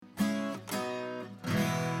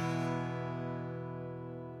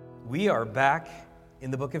We are back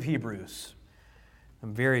in the book of Hebrews.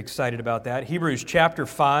 I'm very excited about that. Hebrews chapter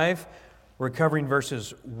 5, we're covering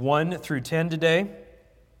verses 1 through 10 today.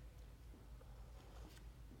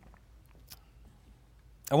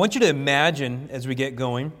 I want you to imagine, as we get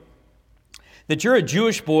going, that you're a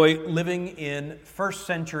Jewish boy living in first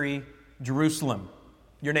century Jerusalem.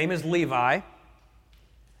 Your name is Levi.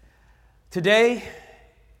 Today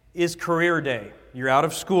is career day. You're out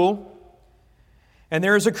of school, and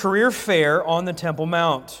there is a career fair on the Temple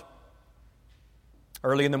Mount.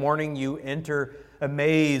 Early in the morning, you enter a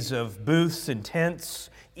maze of booths and tents,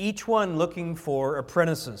 each one looking for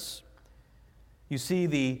apprentices. You see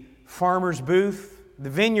the farmer's booth, the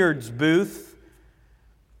vineyard's booth.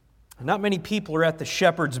 Not many people are at the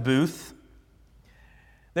shepherd's booth.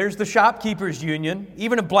 There's the shopkeepers' union.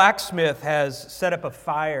 Even a blacksmith has set up a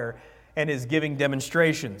fire and is giving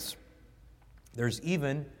demonstrations. There's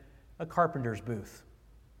even a carpenter's booth.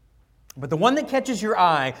 But the one that catches your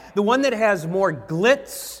eye, the one that has more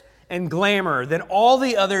glitz and glamour than all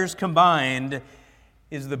the others combined,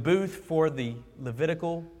 is the booth for the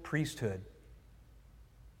Levitical priesthood.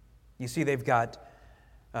 You see, they've got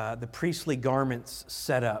the priestly garments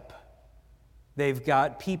set up. They've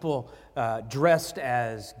got people dressed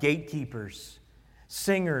as gatekeepers,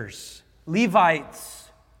 singers, Levites,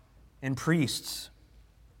 and priests.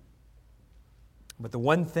 But the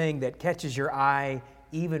one thing that catches your eye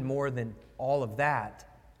even more than all of that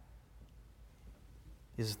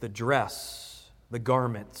is the dress, the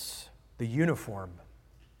garments, the uniform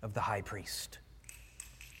of the high priest.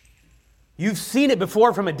 You've seen it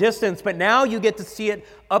before from a distance, but now you get to see it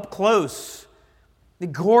up close. The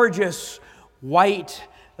gorgeous white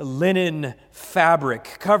linen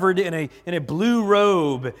fabric covered in a blue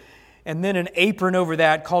robe, and then an apron over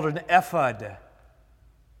that called an ephod.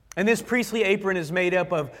 And this priestly apron is made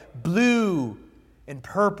up of blue and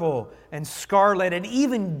purple and scarlet and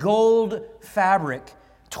even gold fabric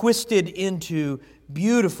twisted into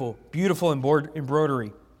beautiful, beautiful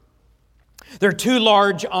embroidery. There are 2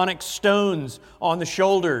 large onyx stones on the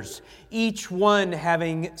shoulders, each one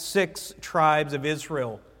having 6 tribes of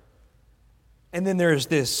Israel. And then there's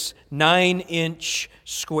this 9-inch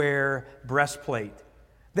square breastplate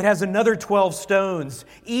that has another 12 stones,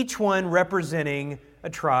 each one representing a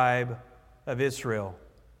tribe of Israel.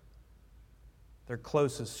 They're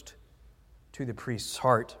closest to the priest's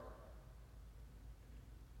heart.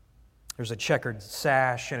 There's a checkered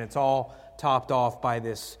sash, and it's all topped off by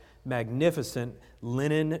this magnificent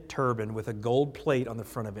linen turban with a gold plate on the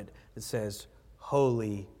front of it that says,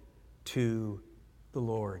 "Holy to the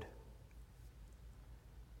Lord."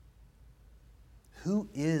 Who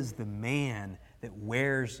is the man that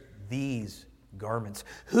wears these garments?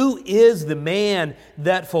 Who is the man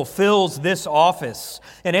that fulfills this office?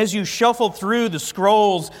 And as you shuffle through the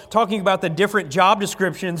scrolls talking about the different job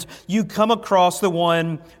descriptions, you come across the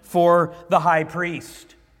one for the high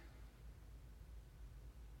priest.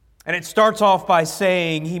 And it starts off by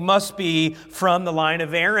saying he must be from the line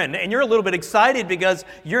of Aaron. And you're a little bit excited because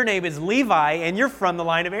your name is Levi and you're from the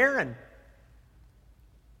line of Aaron.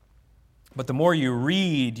 But the more you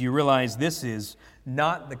read, you realize this is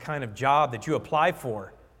not the kind of job that you apply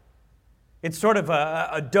for. It's sort of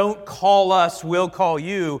a don't call us, we'll call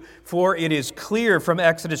you, for it is clear from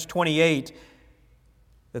Exodus 28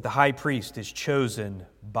 that the high priest is chosen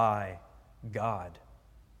by God.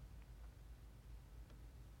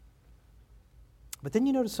 But then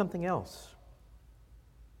you notice something else.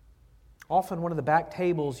 Off on one of the back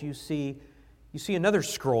tables you see another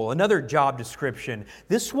scroll, another job description.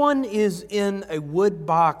 This one is in a wood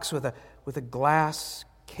box with a glass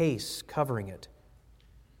case covering it.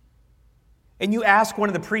 And you ask one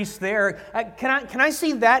of the priests there, can I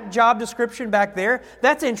see that job description back there?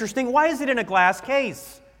 That's interesting. Why is it in a glass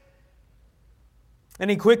case? And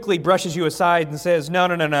he quickly brushes you aside and says,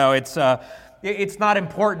 no, it's not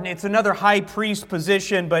important. It's another high priest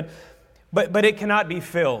position, but it cannot be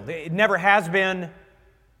filled. It never has been,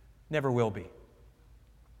 never will be.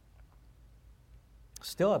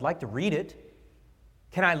 Still, I'd like to read it.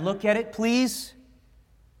 Can I look at it, please?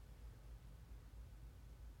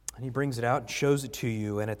 And he brings it out and shows it to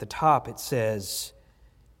you. And at the top it says,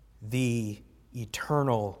 the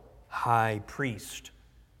eternal high priest,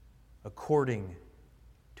 according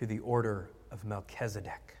to the order of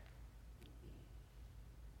Melchizedek.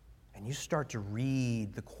 And you start to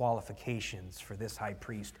read the qualifications for this high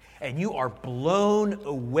priest, and you are blown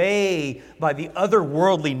away by the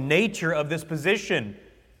otherworldly nature of this position.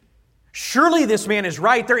 Surely this man is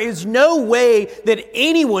right. There is no way that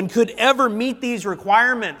anyone could ever meet these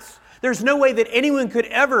requirements. There's no way that anyone could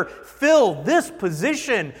ever fill this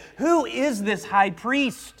position. Who is this high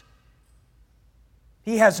priest?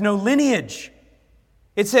 He has no lineage.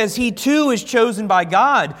 It says he too is chosen by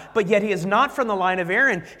God, but yet he is not from the line of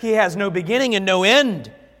Aaron. He has no beginning and no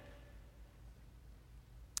end.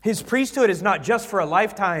 His priesthood is not just for a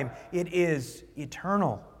lifetime, it is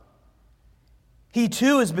eternal. He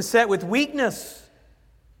too is beset with weakness,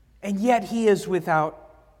 and yet he is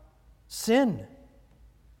without sin.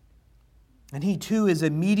 And he too is a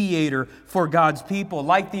mediator for God's people,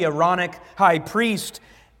 like the Aaronic high priest,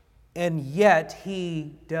 and yet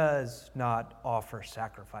he does not offer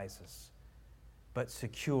sacrifices, but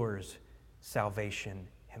secures salvation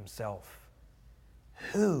himself.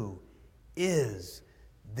 Who is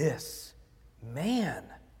this man?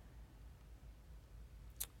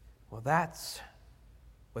 Well, that's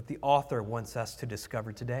what the author wants us to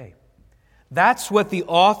discover today. That's what the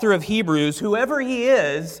author of Hebrews, whoever he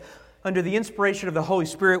is, under the inspiration of the Holy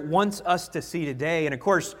Spirit, wants us to see today. And of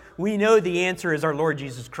course, we know the answer is our Lord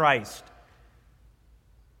Jesus Christ.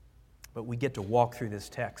 But we get to walk through this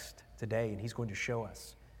text today, and he's going to show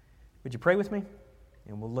us. Would you pray with me?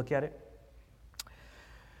 And we'll look at it.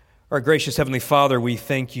 Our gracious Heavenly Father, we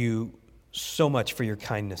thank you so much for your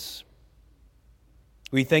kindness.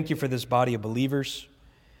 We thank you for this body of believers.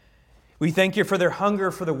 We thank you for their hunger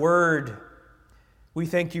for the Word. We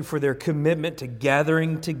thank you for their commitment to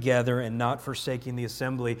gathering together and not forsaking the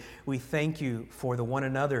assembly. We thank you for the one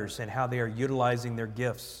another's and how they are utilizing their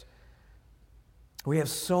gifts. We have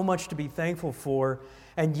so much to be thankful for,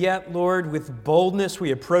 and yet, Lord, with boldness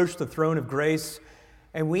we approach the throne of grace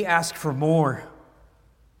and we ask for more.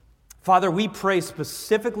 Father, we pray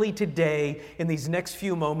specifically today in these next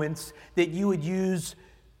few moments that you would use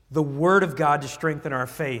the Word of God to strengthen our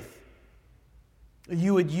faith.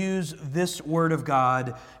 You would use this Word of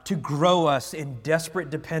God to grow us in desperate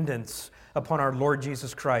dependence upon our Lord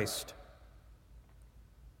Jesus Christ.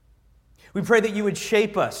 We pray that you would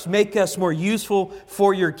shape us, make us more useful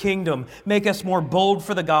for your kingdom, make us more bold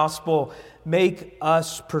for the gospel, make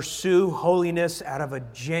us pursue holiness out of a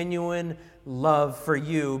genuine love for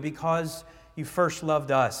you because you first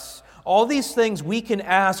loved us. All these things we can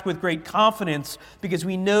ask with great confidence because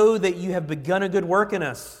we know that you have begun a good work in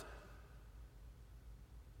us.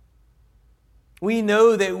 We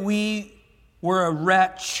know that we were a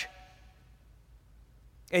wretch,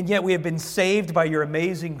 and yet we have been saved by your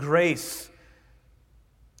amazing grace.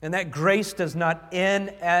 And that grace does not end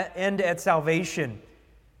at salvation,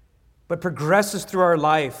 but progresses through our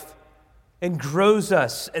life and grows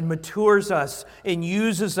us and matures us and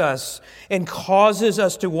uses us and causes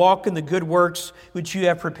us to walk in the good works which you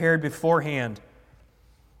have prepared beforehand.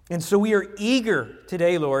 And so we are eager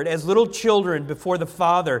today, Lord, as little children before the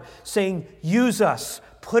Father, saying, use us,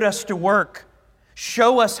 put us to work,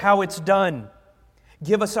 show us how it's done,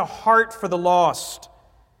 give us a heart for the lost.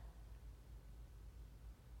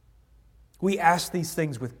 We ask these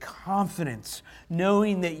things with confidence,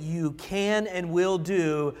 knowing that you can and will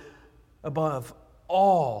do above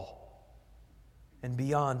all and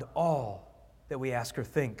beyond all that we ask or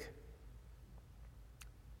think.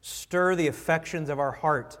 Stir the affections of our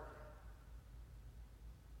heart.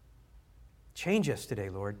 Change us today,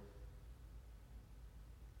 Lord.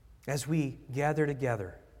 As we gather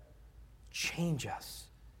together, change us.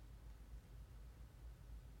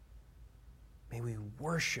 May we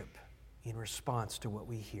worship in response to what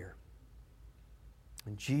we hear.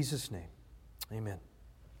 In Jesus' name, amen.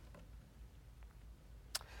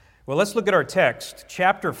 Well, let's look at our text,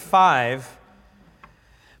 chapter 5.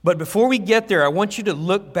 But before we get there, I want you to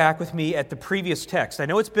look back with me at the previous text. I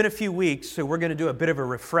know it's been a few weeks, so we're going to do a bit of a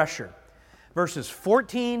refresher. Verses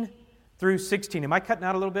 14 through 16. Am I cutting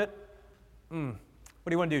out a little bit? What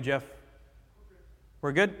do you want to do, Jeff?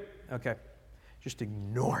 We're good? Okay. Just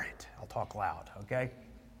ignore it. I'll talk loud, okay?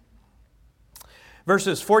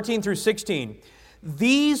 Verses 14 through 16.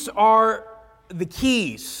 These are the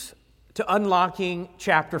keys to unlocking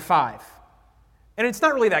chapter 5. And it's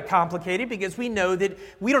not really that complicated because we know that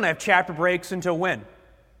we don't have chapter breaks until when?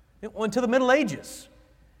 Until the Middle Ages.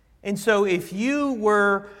 And so if you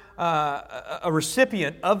were a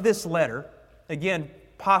recipient of this letter, again,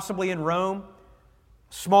 possibly in Rome,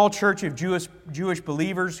 small church of Jewish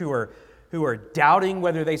believers who are doubting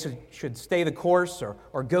whether they should stay the course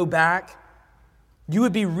or go back, you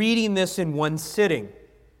would be reading this in one sitting.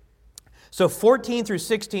 So 14 through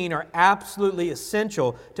 16 are absolutely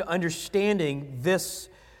essential to understanding this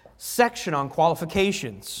section on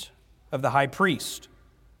qualifications of the high priest.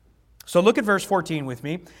 So look at verse 14 with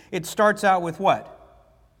me. It starts out with what?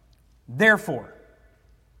 Therefore.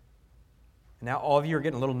 Now all of you are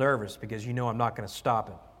getting a little nervous because you know I'm not going to stop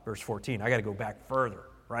at verse 14. I got to go back further,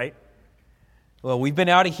 right? Well, we've been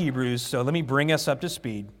out of Hebrews, so let me bring us up to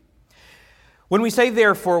speed. When we say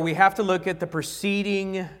therefore, we have to look at the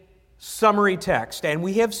preceding summary text. And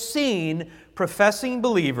we have seen professing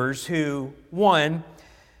believers who, one,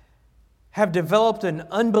 have developed an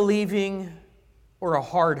unbelieving or a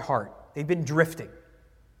hard heart. They've been drifting.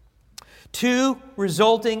 Two,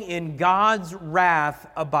 resulting in God's wrath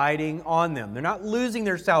abiding on them. They're not losing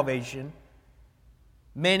their salvation.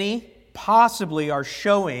 Many possibly are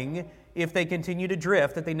showing, if they continue to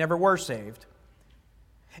drift, that they never were saved.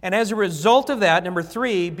 And as a result of that, number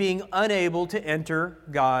three, being unable to enter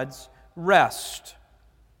God's rest.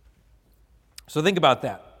 So think about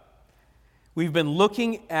that. We've been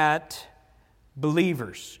looking at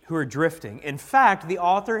believers who are drifting. In fact, the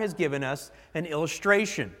author has given us an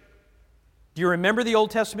illustration. Do you remember the Old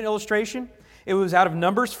Testament illustration? It was out of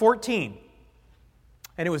Numbers 14.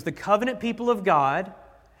 And it was the covenant people of God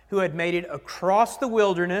who had made it across the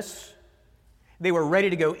wilderness. They were ready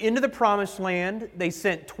to go into the promised land. They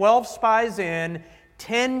sent 12 spies in.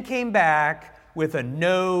 10 came back with a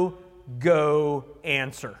no-go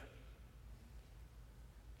answer.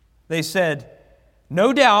 They said,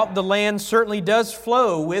 "No doubt the land certainly does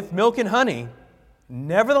flow with milk and honey.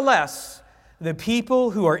 Nevertheless, the people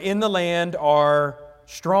who are in the land are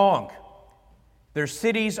strong. Their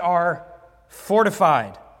cities are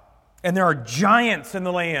fortified, and there are giants in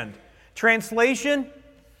the land." Translation: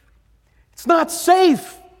 it's not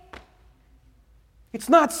safe. It's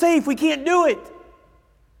not safe. We can't do it.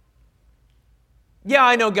 Yeah,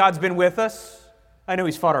 I know God's been with us. I know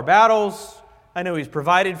He's fought our battles. I know He's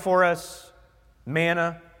provided for us.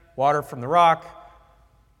 Manna, water from the rock,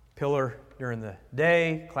 pillar during the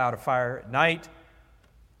day, cloud of fire at night.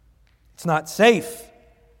 It's not safe.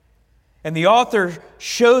 And the author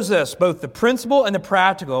shows us both the principle and the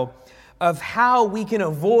practical of how we can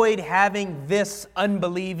avoid having this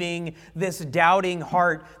unbelieving, this doubting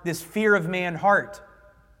heart, this fear of man heart.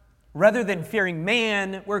 Rather than fearing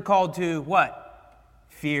man, we're called to what?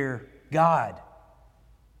 Fear God.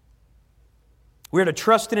 We're to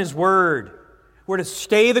trust in His Word. We're to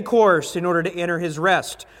stay the course in order to enter His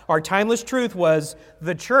rest. Our timeless truth was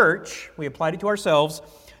the church, we applied it to ourselves,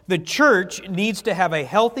 the church needs to have a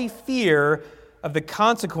healthy fear of the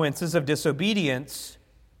consequences of disobedience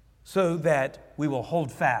so that we will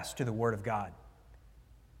hold fast to the Word of God.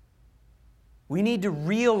 We need to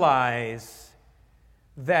realize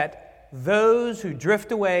that those who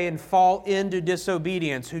drift away and fall into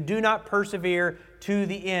disobedience, who do not persevere to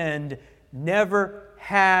the end, never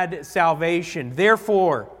had salvation.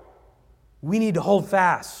 Therefore, we need to hold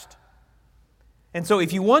fast. And so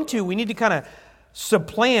if you want to, we need to kind of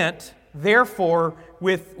supplant, therefore,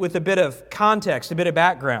 with a bit of context, a bit of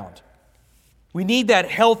background. We need that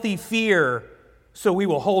healthy fear so we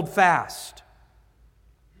will hold fast.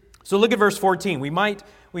 So look at verse 14. We might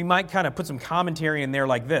kind of put some commentary in there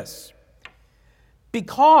like this.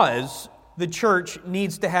 Because the church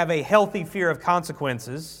needs to have a healthy fear of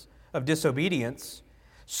consequences of disobedience,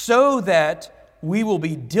 so that we will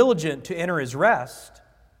be diligent to enter His rest.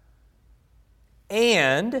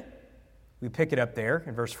 And, we pick it up there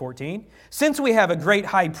in verse 14, since we have a great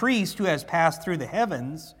high priest who has passed through the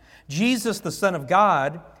heavens, Jesus the Son of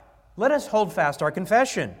God, let us hold fast our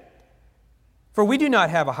confession. For we do not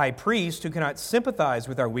have a high priest who cannot sympathize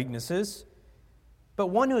with our weaknesses, but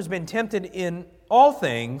one who has been tempted in all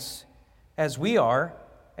things as we are,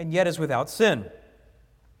 and yet is without sin.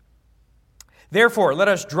 Therefore, let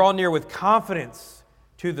us draw near with confidence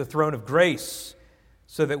to the throne of grace,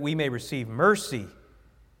 so that we may receive mercy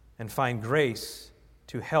and find grace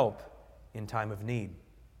to help in time of need.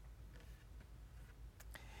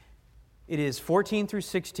 It is 14 through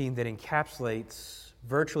 16 that encapsulates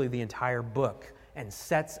virtually the entire book and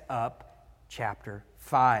sets up chapter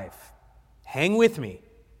 5. Hang with me.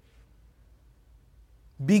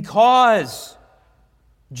 Because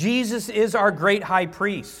Jesus is our great high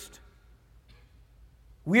priest,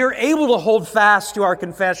 we are able to hold fast to our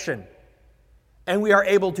confession, and we are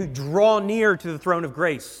able to draw near to the throne of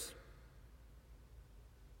grace.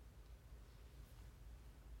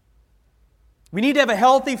 We need to have a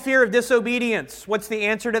healthy fear of disobedience. What's the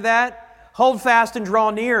answer to that? Hold fast and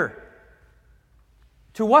draw near.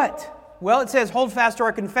 To what? Well, it says hold fast to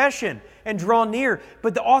our confession and draw near.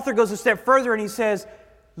 But the author goes a step further and he says,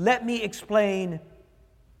 let me explain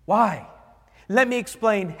why. Let me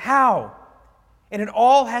explain how. And it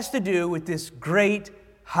all has to do with this great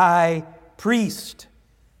high priest.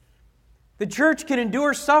 The church can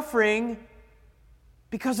endure suffering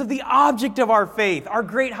because of the object of our faith, our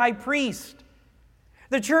great high priest.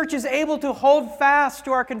 The church is able to hold fast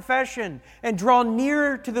to our confession and draw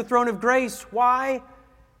near to the throne of grace. Why?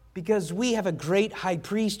 Because we have a great high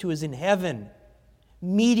priest who is in heaven,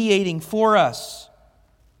 mediating for us.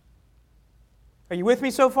 Are you with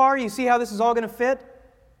me so far? You see how this is all going to fit?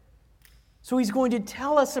 So he's going to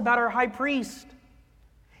tell us about our high priest.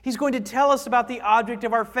 He's going to tell us about the object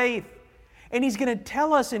of our faith. And he's going to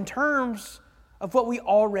tell us in terms of what we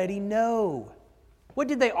already know. What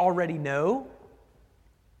did they already know?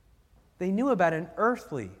 They knew about an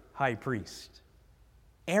earthly high priest,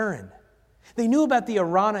 Aaron. They knew about the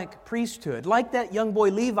Aaronic priesthood. Like that young boy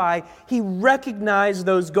Levi, he recognized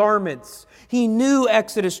those garments. He knew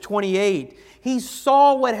Exodus 28. He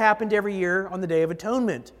saw what happened every year on the Day of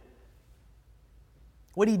Atonement.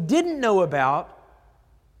 What he didn't know about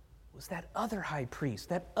was that other high priest,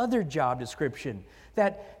 that other job description,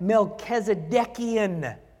 that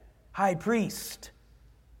Melchizedekian high priest,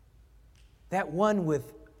 that one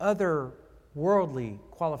with other worldly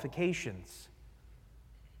qualifications.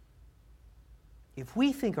 If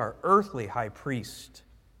we think our earthly high priest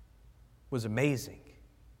was amazing,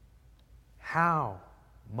 how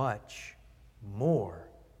much more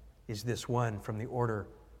is this one from the order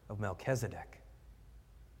of Melchizedek?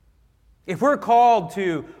 If we're called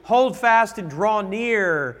to hold fast and draw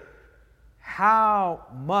near, how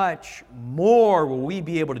much more will we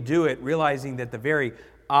be able to do it, realizing that the very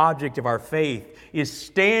object of our faith is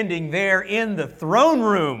standing there in the throne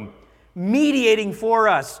room, mediating for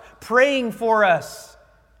us, praying for us,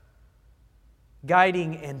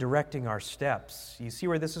 guiding and directing our steps. You see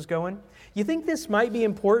where this is going? You think this might be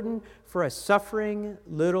important for a suffering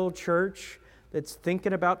little church that's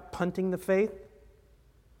thinking about punting the faith?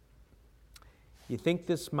 You think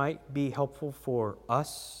this might be helpful for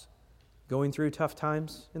us going through tough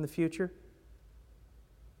times in the future?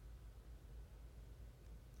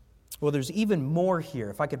 Well, there's even more here.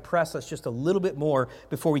 If I could press us just a little bit more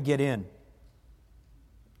before we get in.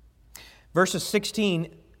 Verses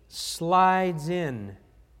 16 slides in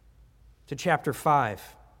to chapter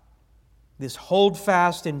 5. This hold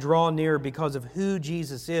fast and draw near because of who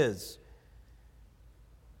Jesus is.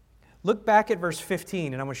 Look back at verse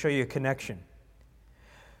 15 and I'm going to show you a connection.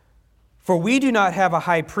 For we do not have a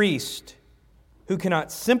high priest who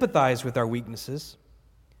cannot sympathize with our weaknesses,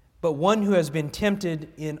 but one who has been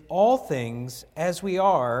tempted in all things as we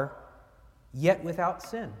are, yet without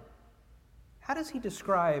sin. How does he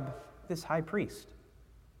describe this high priest?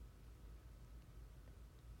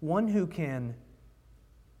 One who can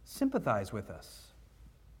sympathize with us,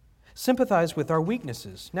 sympathize with our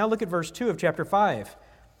weaknesses. Now look at verse 2 of chapter 5.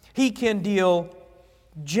 He can deal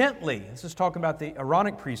gently. This is talking about the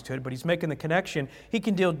Aaronic priesthood, but he's making the connection. He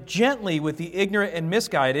can deal gently with the ignorant and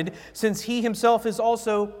misguided, since he himself is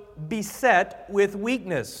also beset with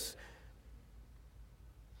weakness.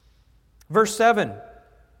 Verse 7.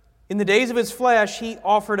 In the days of his flesh, he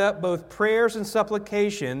offered up both prayers and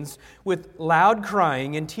supplications with loud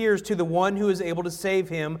crying and tears to the one who is able to save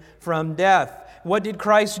him from death. What did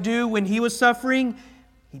Christ do when he was suffering?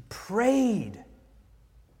 He prayed.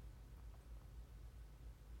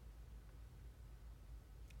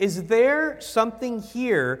 Is there something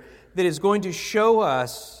here that is going to show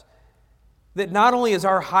us that not only is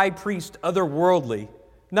our high priest otherworldly,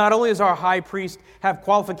 not only does our high priest have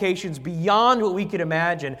qualifications beyond what we could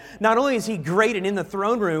imagine, not only is he great and in the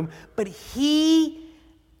throne room, but he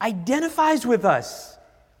identifies with us.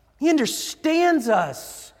 He understands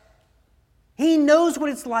us. He knows what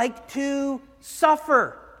it's like to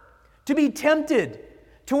suffer, to be tempted,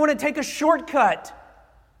 to want to take a shortcut.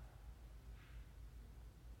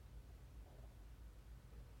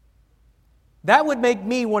 That would make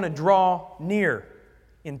me want to draw near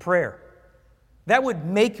in prayer. That would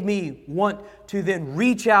make me want to then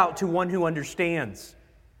reach out to one who understands.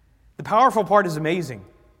 The powerful part is amazing.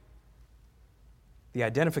 The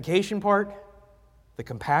identification part, the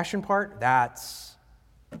compassion part, that's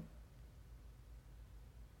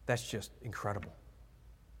just incredible.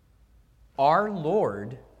 Our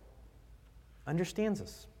Lord understands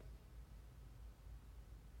us.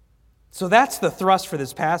 So that's the thrust for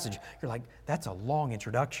this passage. You're like, that's a long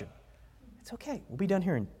introduction. It's okay. We'll be done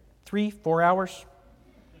here in 3-4 hours.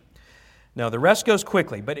 No, the rest goes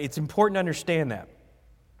quickly, but it's important to understand that.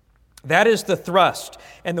 That is the thrust.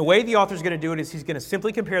 And the way the author's going to do it is he's going to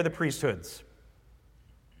simply compare the priesthoods.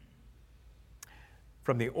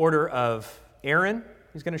 From the order of Aaron,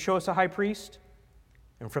 he's going to show us a high priest,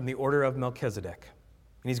 and from the order of Melchizedek.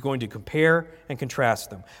 And he's going to compare and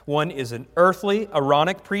contrast them. One is an earthly,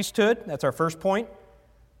 Aaronic priesthood. That's our first point.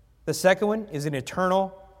 The second one is an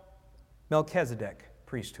eternal Melchizedek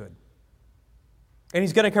priesthood. And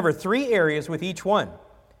he's going to cover 3 areas with each one.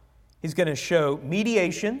 He's going to show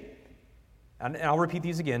mediation, and I'll repeat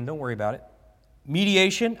these again, don't worry about it.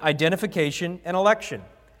 Mediation, identification, and election.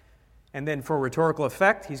 And then for rhetorical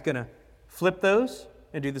effect, he's going to flip those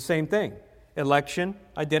and do the same thing. Election,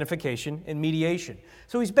 identification, and mediation.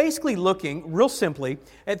 So he's basically looking, real simply,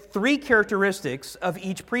 at three characteristics of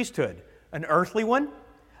each priesthood: an earthly one,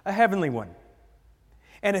 a heavenly one.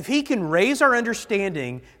 And if he can raise our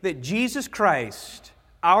understanding that Jesus Christ,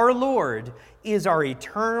 our Lord, is our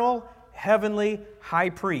eternal, heavenly high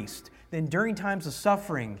priest, then during times of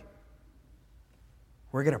suffering,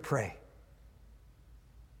 we're going to pray.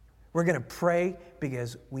 We're going to pray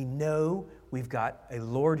because we know we've got a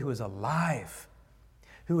Lord who is alive,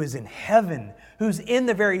 who is in heaven, who's in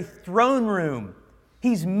the very throne room.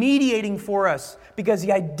 He's mediating for us because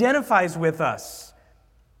he identifies with us.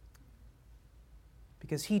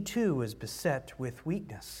 Because he too was beset with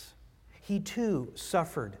weakness. He too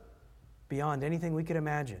suffered beyond anything we could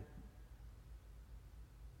imagine.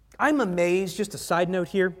 I'm amazed, just a side note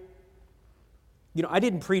here. I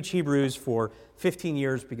didn't preach Hebrews for 15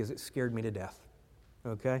 years because it scared me to death.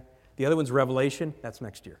 Okay? The other one's Revelation. That's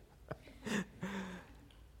next year.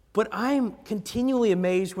 But I'm continually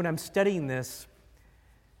amazed when I'm studying this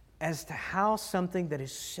as to how something that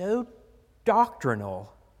is so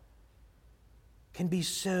doctrinal can be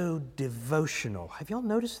so devotional. Have y'all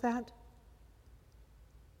noticed that?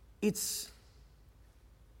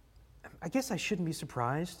 I guess I shouldn't be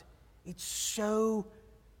surprised. It's so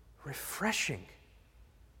refreshing.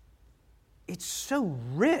 It's so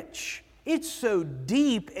rich. It's so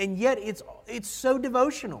deep, and yet it's so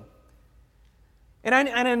devotional. And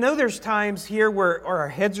I know there's times here where our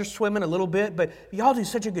heads are swimming a little bit, but y'all do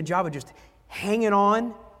such a good job of just hanging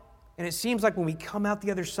on. And it seems like when we come out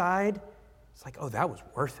the other side, it's like, oh, that was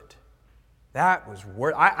worth it. That was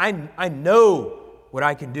worth it. I know what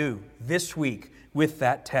I can do this week with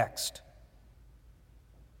that text.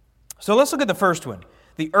 So let's look at the first one.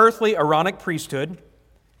 The earthly Aaronic priesthood,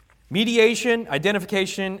 mediation,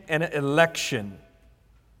 identification, and election.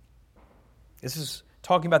 This is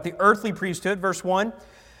talking about the earthly priesthood. Verse 1,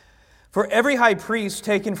 for every high priest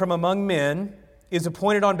taken from among men is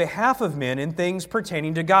appointed on behalf of men in things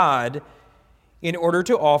pertaining to God in order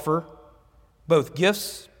to offer both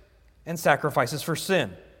gifts and sacrifices for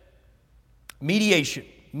sin. Mediation.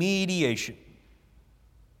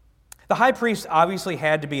 The high priest obviously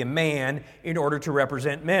had to be a man in order to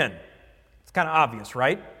represent men. It's kind of obvious,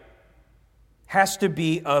 right? Has to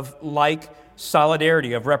be of like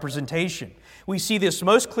solidarity, of representation. We see this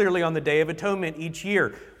most clearly on the Day of Atonement each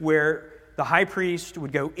year, where the high priest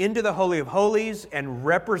would go into the Holy of Holies and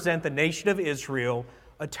represent the nation of Israel,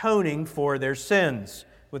 atoning for their sins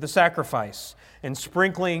with a sacrifice and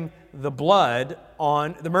sprinkling the blood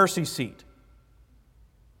on the mercy seat.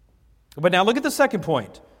 But now look at the second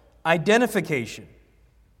point. Identification.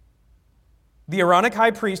 The Aaronic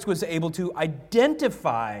high priest was able to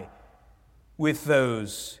identify with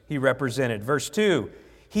those he represented. Verse 2,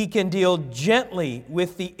 he can deal gently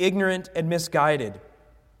with the ignorant and misguided,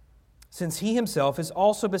 since he himself is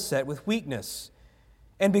also beset with weakness.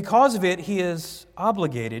 And because of it, he is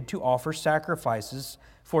obligated to offer sacrifices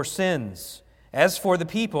for sins. As for the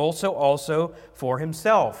people, so also for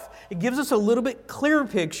himself. It gives us a little bit clearer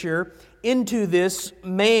picture into this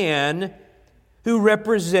man who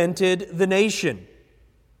represented the nation.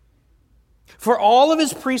 For all of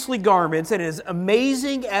his priestly garments, and as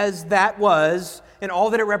amazing as that was, and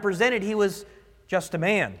all that it represented, he was just a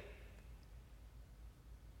man.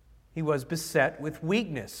 He was beset with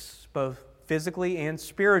weakness, both physically and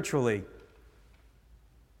spiritually.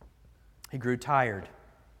 He grew tired.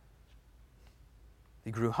 He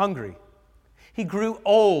grew hungry. He grew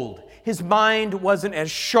old. His mind wasn't as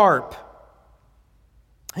sharp.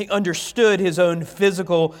 He understood his own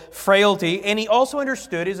physical frailty, and he also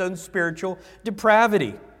understood his own spiritual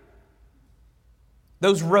depravity.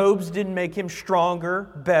 Those robes didn't make him stronger,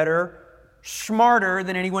 better, smarter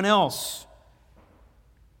than anyone else.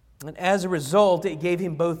 And as a result, it gave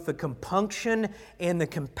him both the compunction and the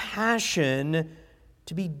compassion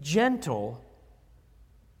to be gentle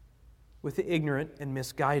with the ignorant and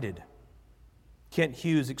misguided. Kent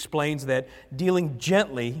Hughes explains that dealing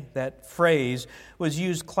gently, that phrase, was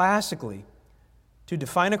used classically to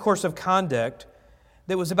define a course of conduct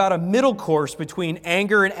that was about a middle course between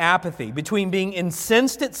anger and apathy, between being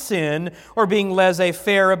incensed at sin or being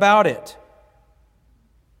laissez-faire about it.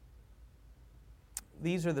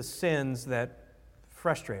 These are the sins that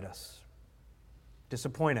frustrate us,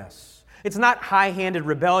 disappoint us. It's not high-handed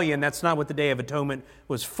rebellion. That's not what the Day of Atonement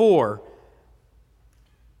was for.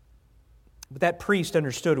 But that priest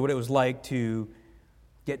understood what it was like to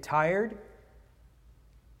get tired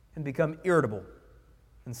and become irritable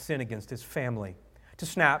and sin against his family, to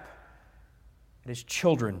snap at his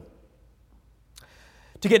children,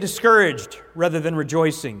 to get discouraged rather than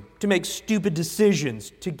rejoicing, to make stupid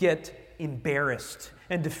decisions, to get embarrassed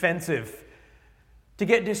and defensive, to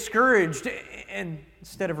get discouraged and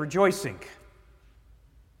instead of rejoicing,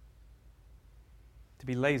 to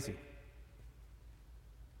be lazy,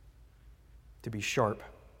 to be sharp.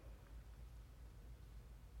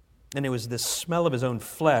 And it was the smell of his own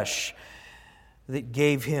flesh that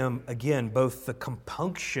gave him, again, both the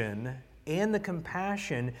compunction and the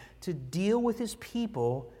compassion to deal with his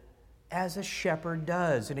people as a shepherd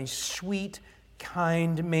does, in a sweet,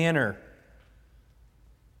 kind manner.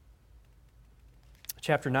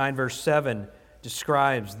 Chapter 9, verse 7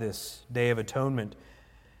 describes this Day of Atonement.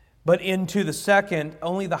 But into the second,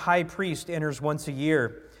 only the high priest enters once a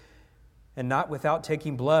year, and not without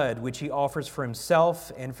taking blood, which he offers for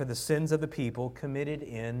himself and for the sins of the people committed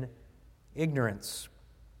in ignorance.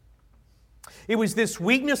 It was this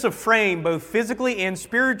weakness of frame, both physically and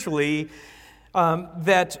spiritually,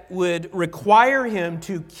 that would require him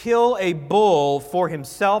to kill a bull for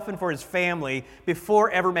himself and for his family before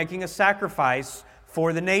ever making a sacrifice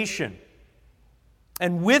for the nation.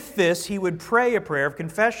 And with this, he would pray a prayer of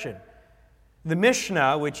confession. The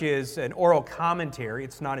Mishnah, which is an oral commentary,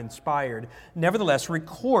 it's not inspired, nevertheless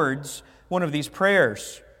records one of these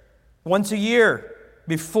prayers. Once a year,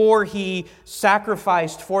 before he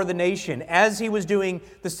sacrificed for the nation, as he was doing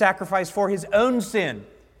the sacrifice for his own sin,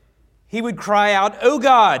 he would cry out, "O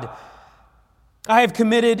God, I have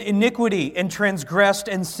committed iniquity and transgressed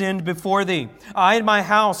and sinned before thee. I and my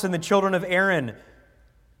house and the children of Aaron,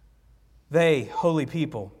 they, holy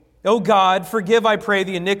people. O God, forgive, I pray,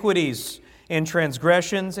 the iniquities and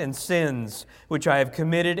transgressions and sins which I have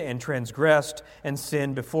committed and transgressed and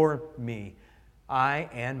sinned before me, I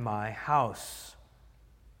and my house."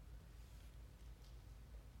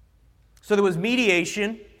 So there was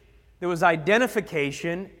mediation, there was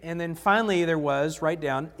identification, and then finally there was, write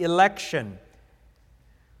down, election.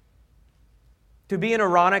 To be an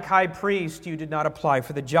Aaronic high priest, you did not apply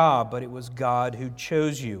for the job, but it was God who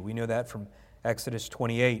chose you. We know that from Exodus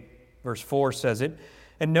 28, verse 4 says it.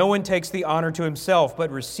 And no one takes the honor to himself,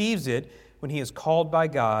 but receives it when he is called by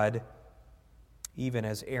God, even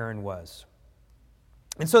as Aaron was.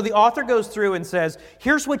 And so the author goes through and says,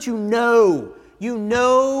 here's what you know. You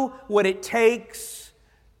know what it takes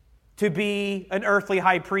to be an earthly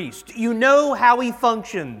high priest. You know how he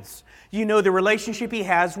functions. You know the relationship he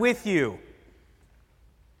has with you.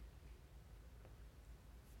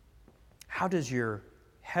 How does your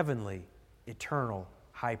heavenly, eternal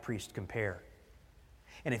high priest compare?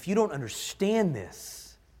 And if you don't understand this,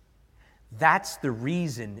 that's the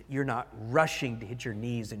reason you're not rushing to hit your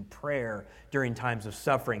knees in prayer during times of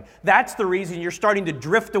suffering. That's the reason you're starting to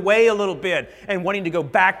drift away a little bit and wanting to go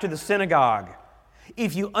back to the synagogue.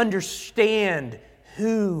 If you understand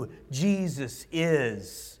who Jesus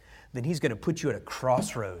is, then he's going to put you at a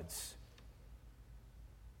crossroads.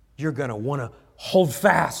 You're going to want to hold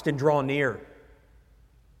fast and draw near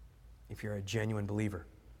if you're a genuine believer.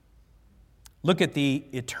 Look at the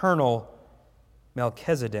eternal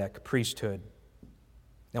Melchizedek priesthood.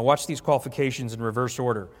 Now watch these qualifications in reverse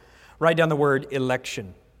order. Write down the word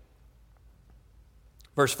election.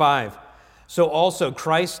 Verse 5, so also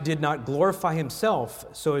Christ did not glorify himself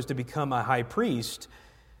so as to become a high priest,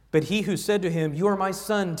 but he who said to him, "You are my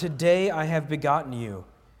son, today I have begotten you."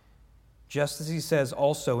 Just as he says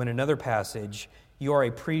also in another passage, "You are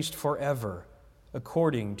a priest forever,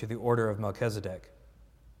 according to the order of Melchizedek."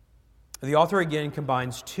 The author again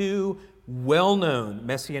combines two well-known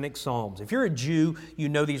messianic psalms. If you're a Jew, you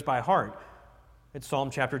know these by heart. It's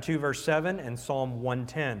Psalm chapter 2, verse 7 and Psalm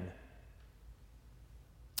 110.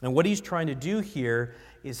 And what he's trying to do here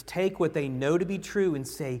is take what they know to be true and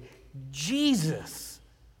say, Jesus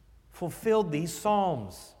fulfilled these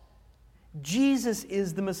psalms. Jesus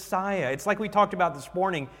is the Messiah. It's like we talked about this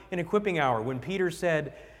morning in Equipping Hour when Peter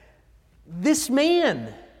said, this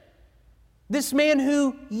man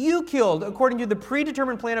who you killed according to the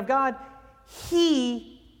predetermined plan of God,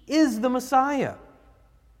 he is the Messiah.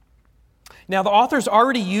 Now, the authors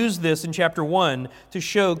already used this in chapter 1 to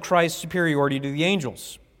show Christ's superiority to the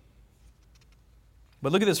angels.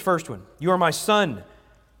 But look at this first one. You are my son.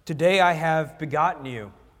 Today I have begotten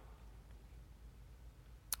you.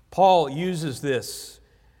 Paul uses this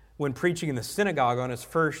when preaching in the synagogue on his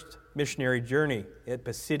first missionary journey at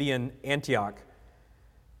Pisidian Antioch.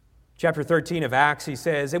 Chapter 13 of Acts, he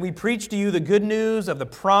says, "And we preach to you the good news of the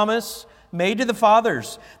promise made to the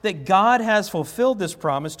fathers, that God has fulfilled this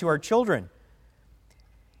promise to our children,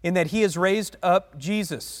 in that he has raised up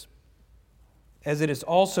Jesus, as it is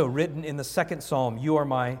also written in the second psalm, 'You are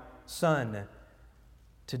my son,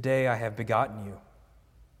 today I have begotten you.'"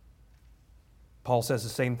 Paul says the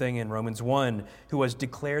same thing in Romans 1, who was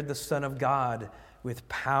declared the Son of God with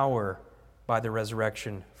power by the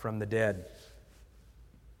resurrection from the dead.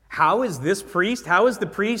 How is the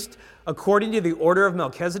priest, according to the order of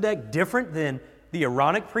Melchizedek, different than the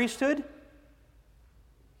Aaronic priesthood?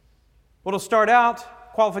 Well, to start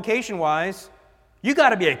out, qualification-wise, you got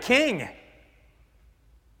to be a king.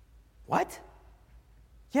 What?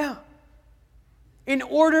 Yeah. In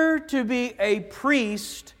order to be a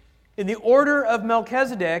priest in the order of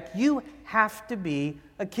Melchizedek, you have to be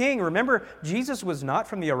a king. Remember, Jesus was not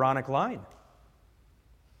from the Aaronic line.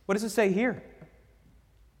 What does it say here?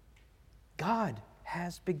 God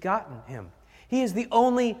has begotten him. He is the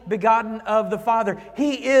only begotten of the Father.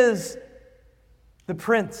 He is the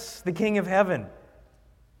Prince, the King of heaven.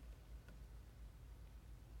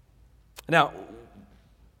 Now,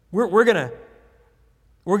 we're going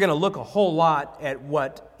to look a whole lot at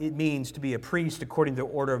what it means to be a priest according to the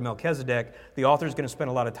order of Melchizedek. The author is going to spend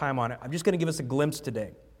a lot of time on it. I'm just going to give us a glimpse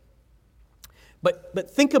today. But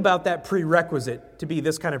think about that prerequisite to be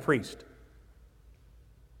this kind of priest.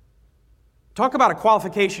 Talk about a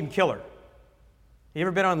qualification killer. You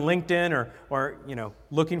ever been on LinkedIn or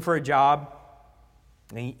looking for a job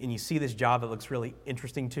and you see this job that looks really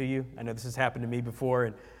interesting to you? I know this has happened to me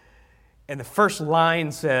before. And the first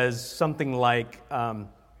line says something like,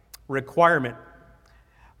 requirement,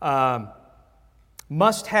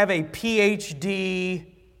 must have a PhD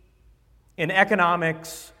in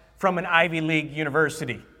economics from an Ivy League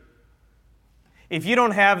university. If you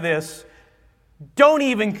don't have this, don't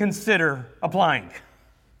even consider applying.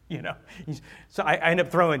 So I end up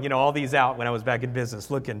throwing all these out when I was back in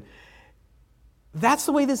business looking. That's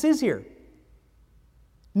the way this is here.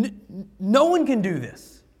 No one can do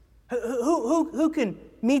this. Who can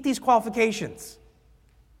meet these qualifications?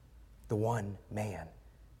 The one man,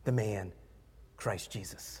 the man, Christ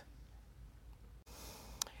Jesus.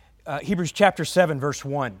 Hebrews chapter 7, verse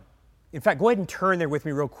 1. In fact, go ahead and turn there with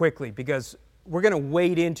me real quickly because we're going to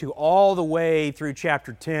wade into all the way through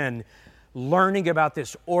chapter 10, learning about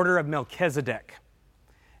this order of Melchizedek.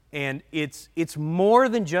 And it's more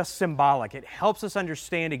than just symbolic. It helps us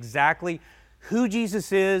understand exactly who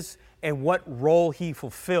Jesus is and what role he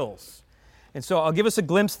fulfills. And so I'll give us a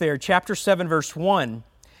glimpse there. Chapter 7, verse 1,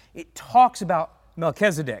 it talks about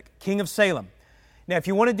Melchizedek, king of Salem. Now, if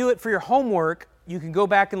you want to do it for your homework, you can go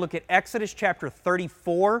back and look at Exodus chapter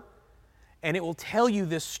 34, and it will tell you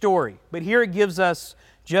this story. But here it gives us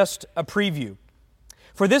just a preview.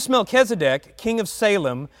 For this Melchizedek, king of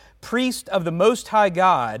Salem, priest of the Most High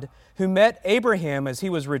God, who met Abraham as he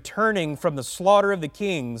was returning from the slaughter of the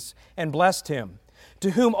kings and blessed him,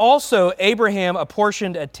 to whom also Abraham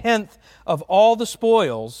apportioned a tenth of all the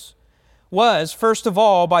spoils, was, first of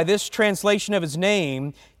all, by this translation of his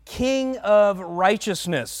name, King of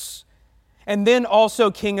Righteousness, and then also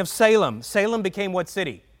King of Salem. Salem became what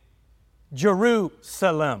city?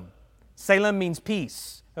 Jerusalem. Salem means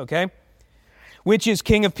peace, okay? Which is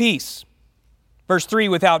King of Peace. Verse 3,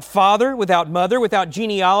 without father, without mother, without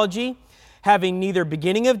genealogy, having neither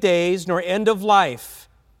beginning of days nor end of life,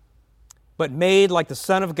 but made like the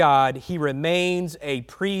Son of God, he remains a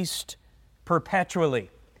priest perpetually.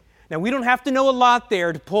 Now, we don't have to know a lot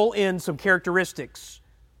there to pull in some characteristics.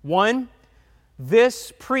 One,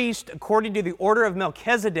 this priest, according to the order of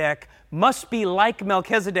Melchizedek, must be like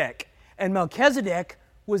Melchizedek. And Melchizedek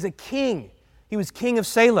was a king. He was king of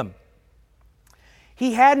Salem.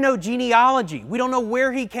 He had no genealogy. We don't know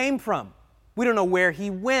where he came from. We don't know where he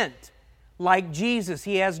went. Like Jesus,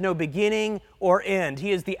 he has no beginning or end.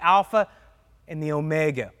 He is the Alpha and the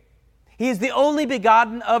Omega. He is the only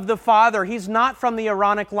begotten of the Father. He's not from the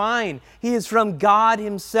Aaronic line. He is from God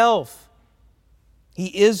himself. He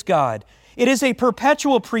is God. It is a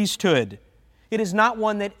perpetual priesthood. It is not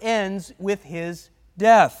one that ends with his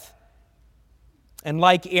death. And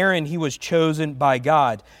like Aaron, he was chosen by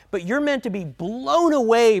God. But you're meant to be blown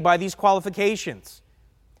away by these qualifications.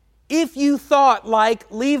 If you thought,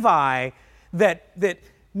 like Levi, that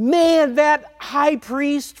high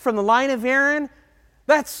priest from the line of Aaron,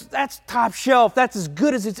 that's top shelf. That's as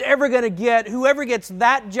good as it's ever going to get. Whoever gets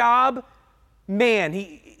that job, man,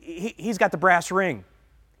 he's got the brass ring.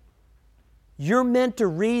 You're meant to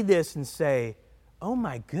read this and say, oh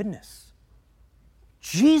my goodness,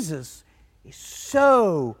 Jesus is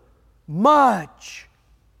so much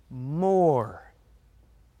more.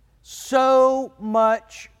 So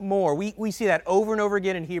much more. We see that over and over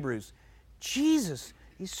again in Hebrews. Jesus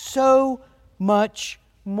is so much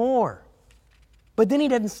more. But then he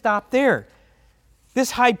doesn't stop there.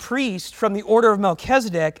 This high priest from the order of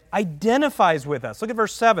Melchizedek identifies with us. Look at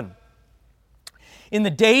verse 7. In the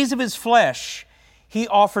days of his flesh, he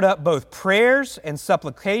offered up both prayers and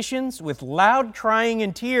supplications with loud crying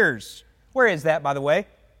and tears. Where is that, by the way?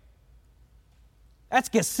 That's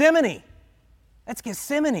Gethsemane. That's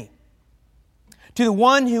Gethsemane. To the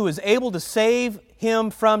one who was able to save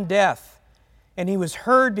him from death, and he was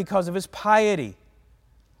heard because of his piety.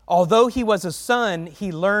 Although he was a son,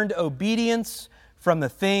 he learned obedience from the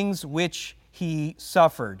things which he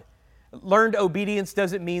suffered. Learned obedience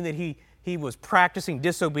doesn't mean that he was practicing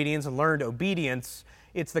disobedience and learned obedience.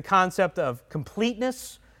 It's the concept of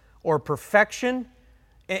completeness or perfection,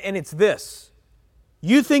 and it's this.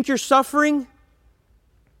 You think you're suffering?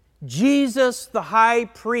 Jesus, the high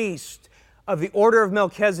priest of the order of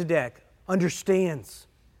Melchizedek, understands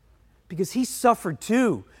because he suffered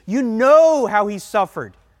too. You know how he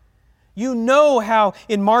suffered. You know how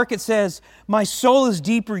in Mark it says, my soul is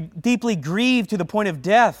deeply grieved to the point of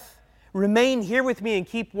death. Remain here with me and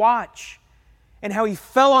keep watch. And how he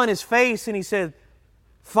fell on his face and he said,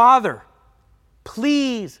 Father,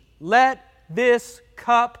 please let this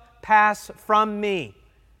cup pass from me.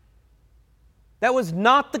 That was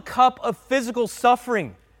not the cup of physical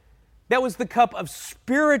suffering. That was the cup of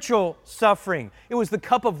spiritual suffering. It was the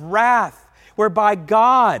cup of wrath, whereby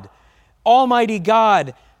God, Almighty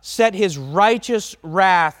God, set His righteous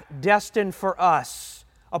wrath destined for us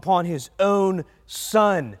upon His own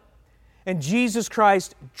Son. And Jesus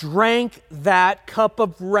Christ drank that cup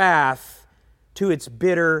of wrath to its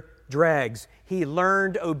bitter dregs. He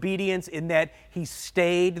learned obedience in that He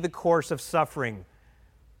stayed the course of suffering.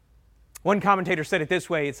 One commentator said it this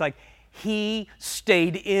way, it's like, He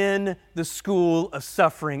stayed in the school of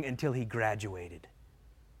suffering until He graduated.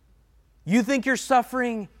 You think you're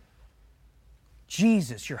suffering?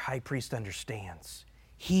 Jesus, your high priest, understands.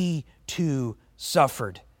 He too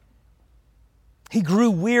suffered. He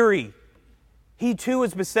grew weary. He too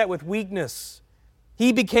was beset with weakness.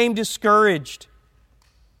 He became discouraged.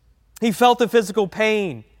 He felt the physical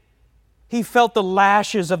pain. He felt the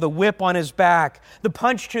lashes of the whip on his back, the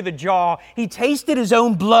punch to the jaw. He tasted his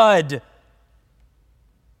own blood.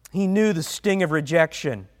 He knew the sting of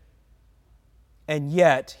rejection. And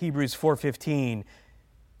yet, Hebrews 4:15,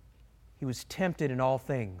 he was tempted in all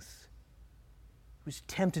things. He was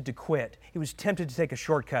tempted to quit. He was tempted to take a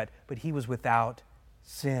shortcut, but he was without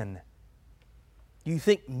sin. Do you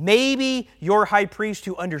think maybe your high priest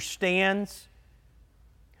who understands,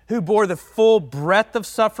 who bore the full breadth of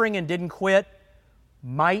suffering and didn't quit,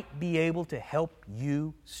 might be able to help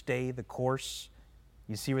you stay the course?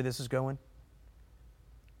 You see where this is going?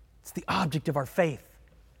 It's the object of our faith.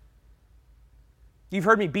 You've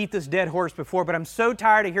heard me beat this dead horse before, but I'm so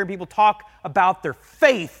tired of hearing people talk about their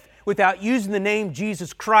faith without using the name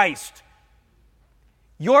Jesus Christ.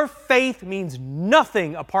 Your faith means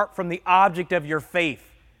nothing apart from the object of your faith.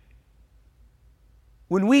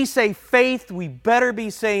 When we say faith, we better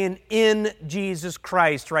be saying in Jesus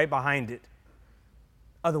Christ right behind it.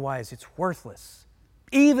 Otherwise, it's worthless.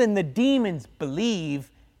 Even the demons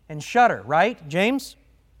believe and shudder, right, James?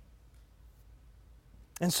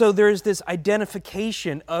 And so there's this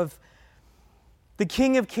identification of the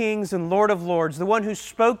King of Kings and Lord of Lords, the one who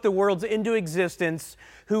spoke the worlds into existence,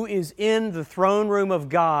 who is in the throne room of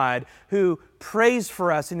God, who prays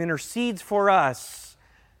for us and intercedes for us,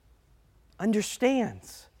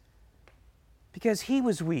 understands because He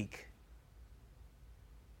was weak.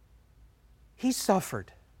 He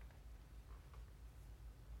suffered.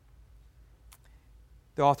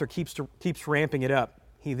 The author keeps ramping it up.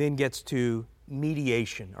 He then gets to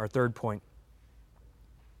mediation, our third point.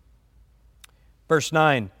 Verse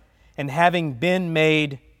 9, and having been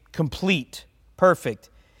made complete, perfect,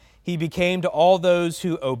 He became to all those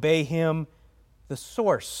who obey Him the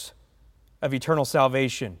source of eternal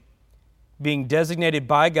salvation, being designated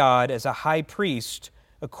by God as a high priest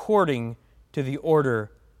according to the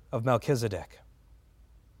order of Melchizedek.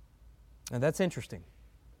 Now that's interesting.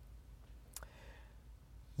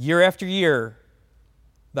 Year after year,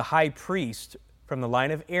 the high priest from the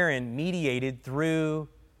line of Aaron mediated through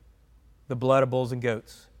the blood of bulls and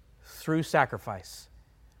goats, through sacrifice.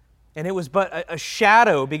 And it was but a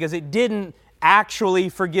shadow because it didn't actually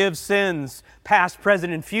forgive sins, past,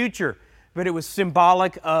 present, and future, but it was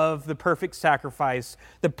symbolic of the perfect sacrifice,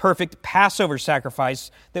 the perfect Passover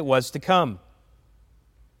sacrifice that was to come.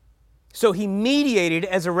 So He mediated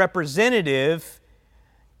as a representative,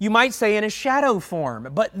 you might say in a shadow form.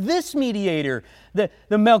 But this mediator, the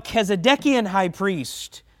Melchizedekian high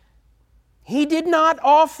priest, he did not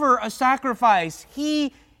offer a sacrifice.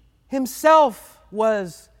 He Himself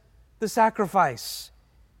was the sacrifice.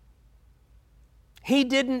 He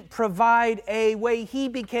didn't provide a way. He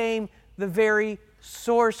became the very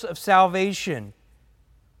source of salvation.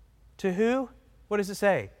 To who? What does it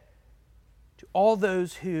say? To all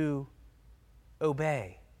those who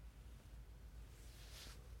obey.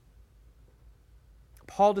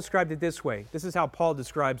 Paul described it this way. This is how Paul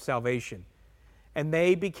describes salvation. And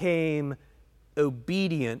they became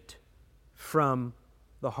obedient from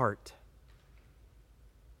the heart.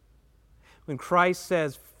 When Christ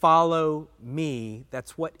says, "Follow me,"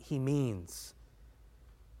 that's what he means.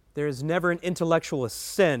 There is never an intellectual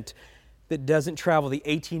assent that doesn't travel the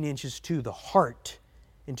 18 inches to the heart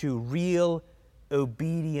into real,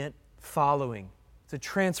 obedient following. It's a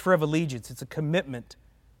transfer of allegiance. It's a commitment.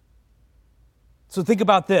 So think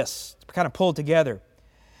about this, to kind of pull it together.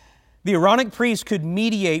 The Aaronic priest could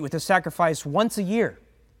mediate with a sacrifice once a year,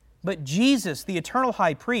 but Jesus, the eternal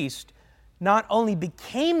high priest, not only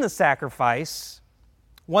became the sacrifice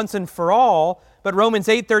once and for all, but Romans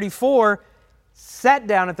 8:34 sat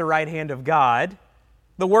down at the right hand of God.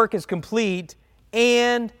 The work is complete,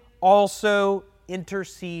 and also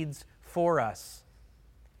intercedes for us.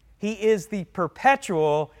 He is the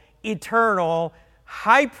perpetual, eternal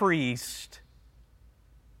high priest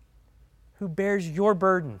who bears your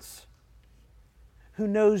burdens, who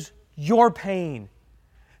knows your pain,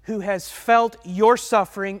 who has felt your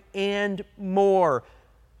suffering and more,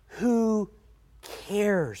 who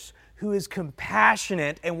cares, who is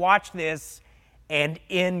compassionate, and watch this, and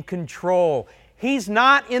in control. He's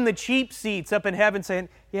not in the cheap seats up in heaven saying,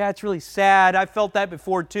 "Yeah, it's really sad. I felt that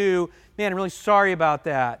before too. Man, I'm really sorry about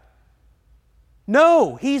that."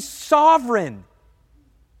 No, He's sovereign.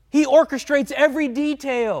 He orchestrates every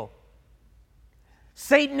detail.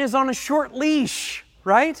 Satan is on a short leash,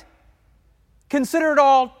 right? Consider it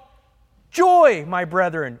all joy, my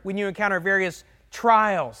brethren, when you encounter various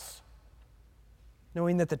trials,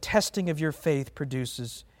 knowing that the testing of your faith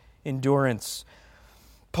produces endurance.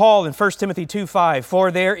 Paul in 1 Timothy 2:5, "For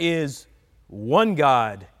there is one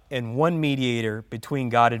God and one mediator between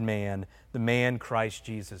God and man, the man Christ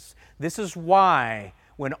Jesus." This is why,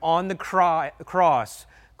 when on the cross,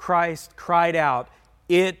 Christ cried out,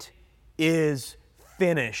 "It is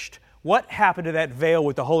finished." What happened to that veil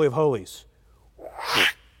with the Holy of Holies?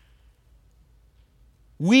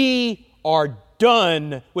 We are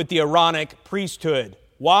done with the Aaronic priesthood.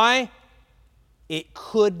 Why? It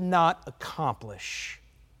could not accomplish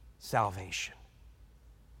salvation,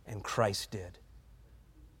 and Christ did.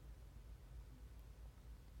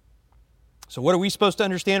 So what are we supposed to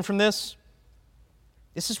understand from this?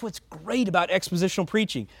 This is what's great about expositional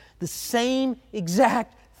preaching. The same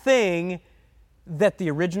exact thing that the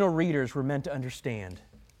original readers were meant to understand.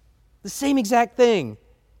 The same exact thing.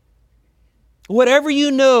 Whatever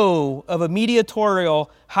you know of a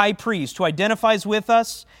mediatorial high priest who identifies with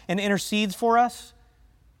us and intercedes for us,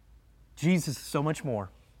 Jesus is so much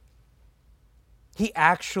more. He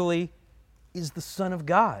actually is the Son of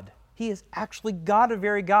God. He is actually God, a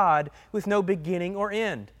very God, with no beginning or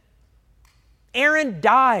end. Aaron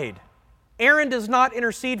died. Aaron does not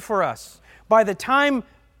intercede for us. By the time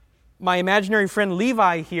my imaginary friend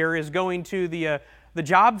Levi here is going to the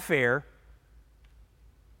job fair,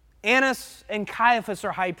 Annas and Caiaphas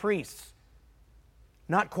are high priests,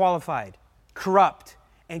 not qualified, corrupt,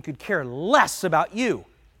 and could care less about you.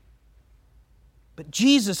 But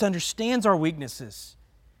Jesus understands our weaknesses.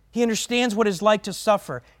 He understands what it's like to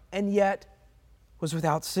suffer, and yet was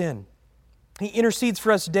without sin. He intercedes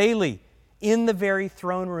for us daily in the very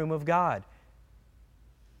throne room of God.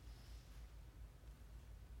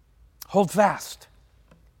 Hold fast.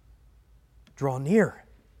 Draw near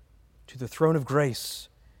to the throne of grace.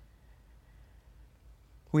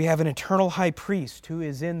 We have an eternal high priest who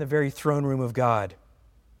is in the very throne room of God.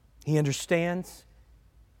 He understands,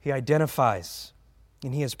 he identifies,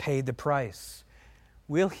 and he has paid the price.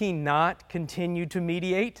 Will he not continue to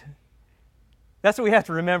mediate? That's what we have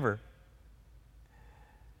to remember.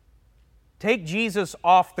 Take Jesus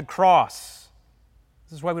off the cross.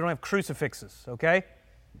 This is why we don't have crucifixes, okay?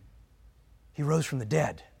 He rose from the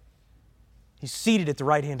dead. He's seated at the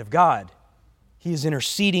right hand of God. He is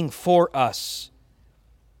interceding for us.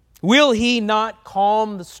 Will he not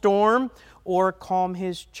calm the storm or calm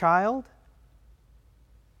his child?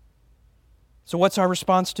 So what's our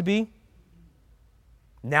response to be?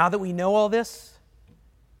 Now that we know all this,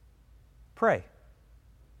 pray.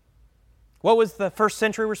 What was the first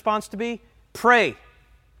century response to be? Pray.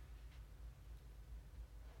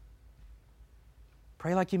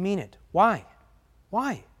 Pray like you mean it. Why?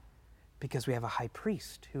 Why? Because we have a high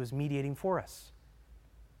priest who is mediating for us.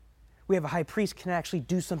 We have a high priest who can actually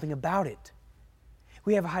do something about it.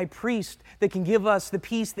 We have a high priest that can give us the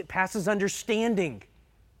peace that passes understanding.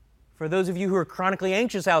 For those of you who are chronically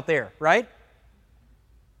anxious out there, right?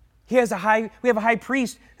 We have a high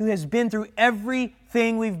priest who has been through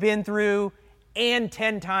everything we've been through and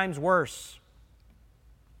 10 times worse.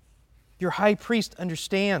 Your high priest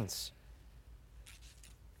understands.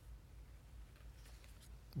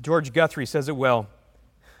 George Guthrie says it well.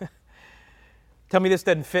 Tell me this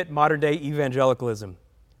doesn't fit modern-day evangelicalism.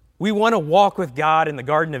 We want to walk with God in the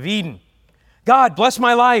Garden of Eden. God, bless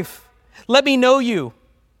my life. Let me know you.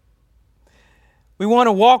 We want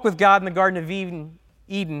to walk with God in the Garden of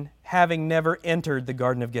Eden, having never entered the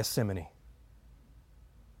Garden of Gethsemane.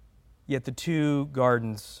 Yet the two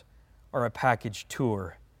gardens are a package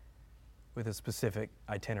tour with a specific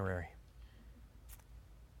itinerary.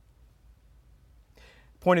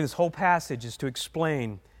 The point of this whole passage is to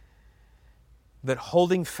explain that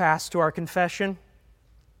holding fast to our confession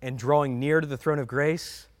and drawing near to the throne of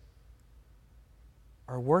grace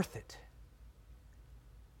are worth it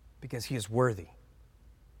because He is worthy.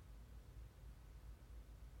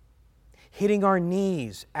 Hitting our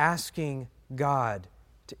knees, asking God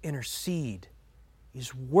to intercede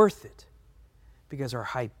is worth it because our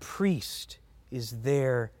high priest is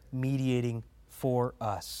there mediating for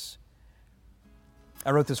us. I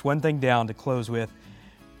wrote this one thing down to close with.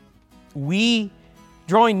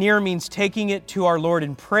 Drawing near means taking it to our Lord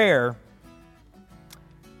in prayer,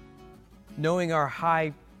 knowing our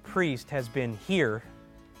high priest has been here,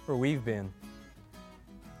 where we've been,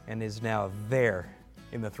 and is now there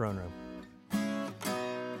in the throne room.